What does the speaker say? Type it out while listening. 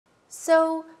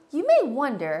So you may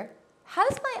wonder, how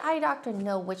does my eye doctor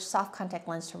know which soft contact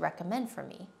lens to recommend for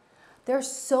me? There are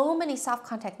so many soft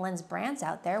contact lens brands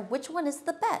out there, which one is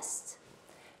the best?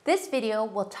 This video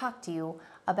will talk to you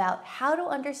about how to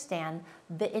understand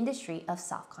the industry of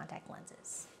soft contact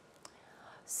lenses.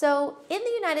 So in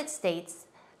the United States,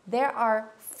 there are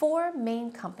 4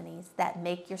 main companies that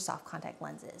make your soft contact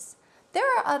lenses. There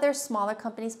are other smaller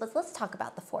companies, but let's talk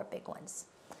about the 4 big ones.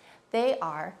 They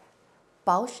are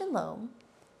Bausch & Lomb,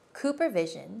 Cooper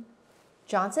Vision,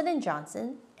 Johnson &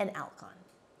 Johnson, and Alcon.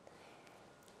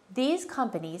 These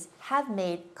companies have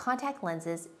made contact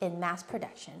lenses in mass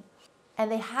production,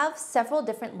 and they have several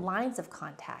different lines of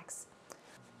contacts.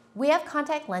 We have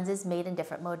contact lenses made in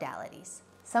different modalities.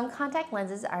 Some contact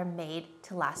lenses are made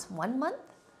to last 1 month,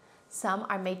 some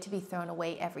are made to be thrown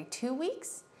away every 2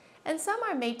 weeks, and some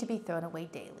are made to be thrown away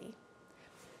daily.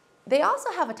 They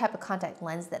also have a type of contact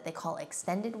lens that they call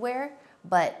extended wear,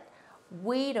 but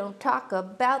we don't talk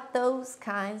about those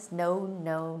kinds,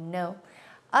 no.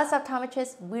 Us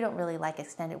optometrists, we don't really like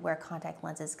extended wear contact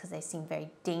lenses because they seem very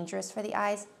dangerous for the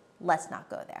eyes. Let's not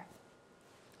go there.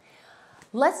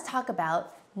 Let's talk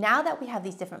about, now that we have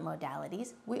these different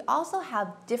modalities, we also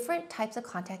have different types of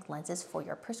contact lenses for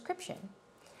your prescription.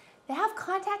 They have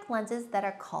contact lenses that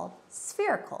are called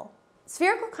spherical.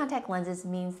 Spherical contact lenses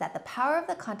means that the power of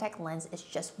the contact lens is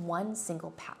just one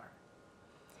single power.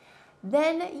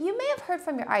 Then you may have heard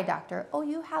from your eye doctor, oh,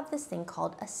 you have this thing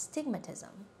called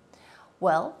astigmatism.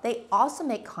 Well, they also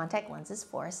make contact lenses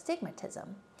for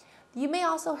astigmatism. You may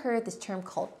also heard this term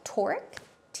called toric,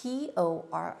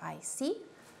 T-O-R-I-C.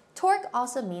 Toric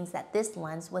also means that this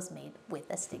lens was made with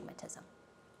astigmatism.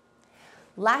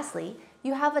 Lastly,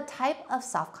 you have a type of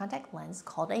soft contact lens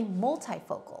called a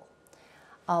multifocal.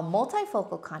 A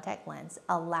multifocal contact lens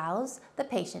allows the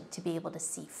patient to be able to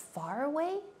see far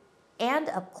away and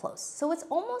up close. So it's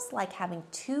almost like having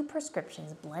 2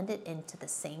 prescriptions blended into the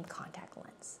same contact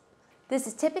lens. This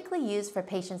is typically used for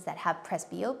patients that have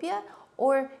presbyopia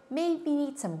or maybe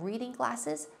need some reading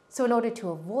glasses. So in order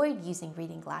to avoid using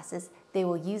reading glasses, they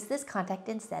will use this contact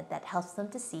instead that helps them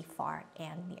to see far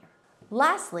and near.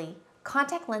 Lastly,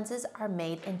 contact lenses are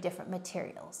made in different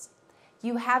materials.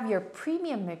 You have your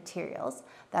premium materials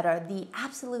that are the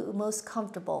absolute most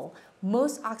comfortable,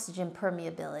 most oxygen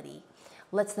permeability,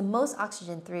 lets the most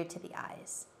oxygen through to the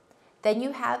eyes. Then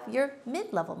you have your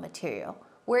mid-level material,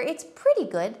 where it's pretty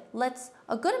good, lets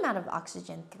a good amount of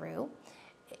oxygen through.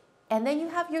 And then you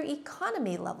have your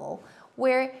economy level,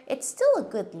 where it's still a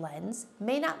good lens,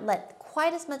 may not let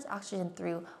quite as much oxygen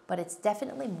through, but it's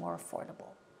definitely more affordable.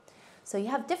 So you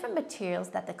have different materials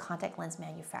that the contact lens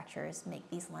manufacturers make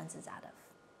these lenses out of.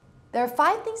 There are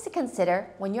 5 things to consider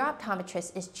when your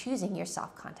optometrist is choosing your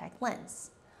soft contact lens.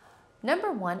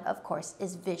 Number 1, of course,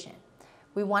 is vision.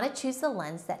 We want to choose the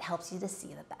lens that helps you to see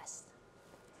the best.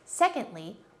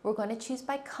 Secondly, we're going to choose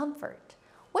by comfort.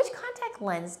 Which contact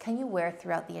lens can you wear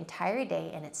throughout the entire day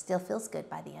and it still feels good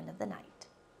by the end of the night?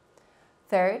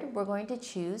 Third, we're going to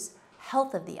choose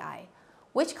health of the eye.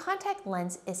 Which contact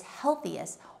lens is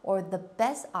healthiest or the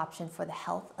best option for the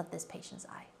health of this patient's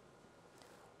eye?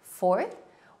 Fourth,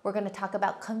 we're going to talk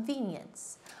about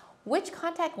convenience. Which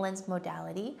contact lens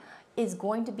modality is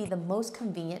going to be the most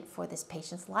convenient for this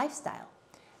patient's lifestyle?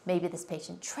 Maybe this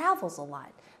patient travels a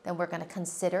lot, then we're going to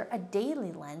consider a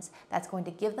daily lens that's going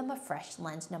to give them a fresh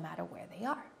lens no matter where they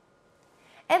are.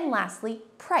 And lastly,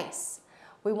 price.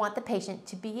 We want the patient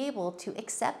to be able to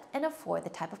accept and afford the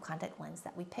type of contact lens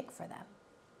that we pick for them.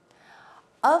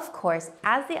 Of course,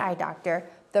 as the eye doctor,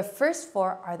 the first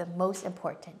 4 are the most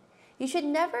important. You should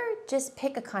never just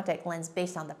pick a contact lens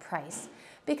based on the price,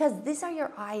 because these are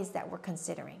your eyes that we're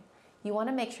considering. You want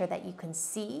to make sure that you can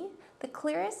see the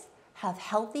clearest, have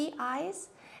healthy eyes,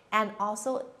 and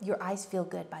also your eyes feel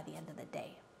good by the end of the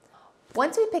day.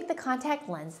 Once we pick the contact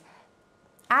lens,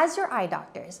 as your eye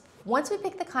doctors, once we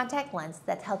pick the contact lens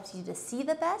that helps you to see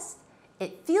the best,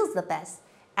 it feels the best,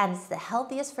 and it's the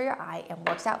healthiest for your eye and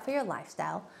works out for your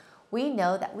lifestyle, we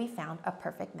know that we found a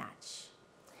perfect match.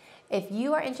 If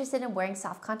you are interested in wearing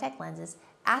soft contact lenses,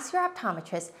 ask your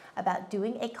optometrist about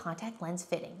doing a contact lens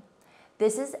fitting.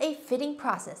 This is a fitting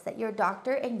process that your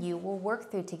doctor and you will work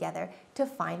through together to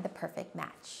find the perfect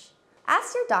match.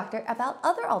 Ask your doctor about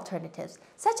other alternatives,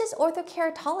 such as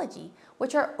orthokeratology,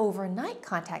 which are overnight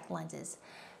contact lenses.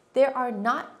 There are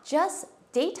not just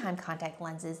daytime contact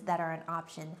lenses that are an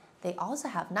option. They also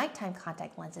have nighttime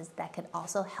contact lenses that can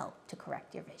also help to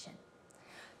correct your vision.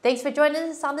 Thanks for joining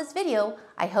us on this video.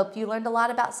 I hope you learned a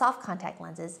lot about soft contact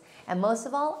lenses, and most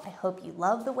of all, I hope you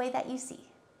love the way that you see.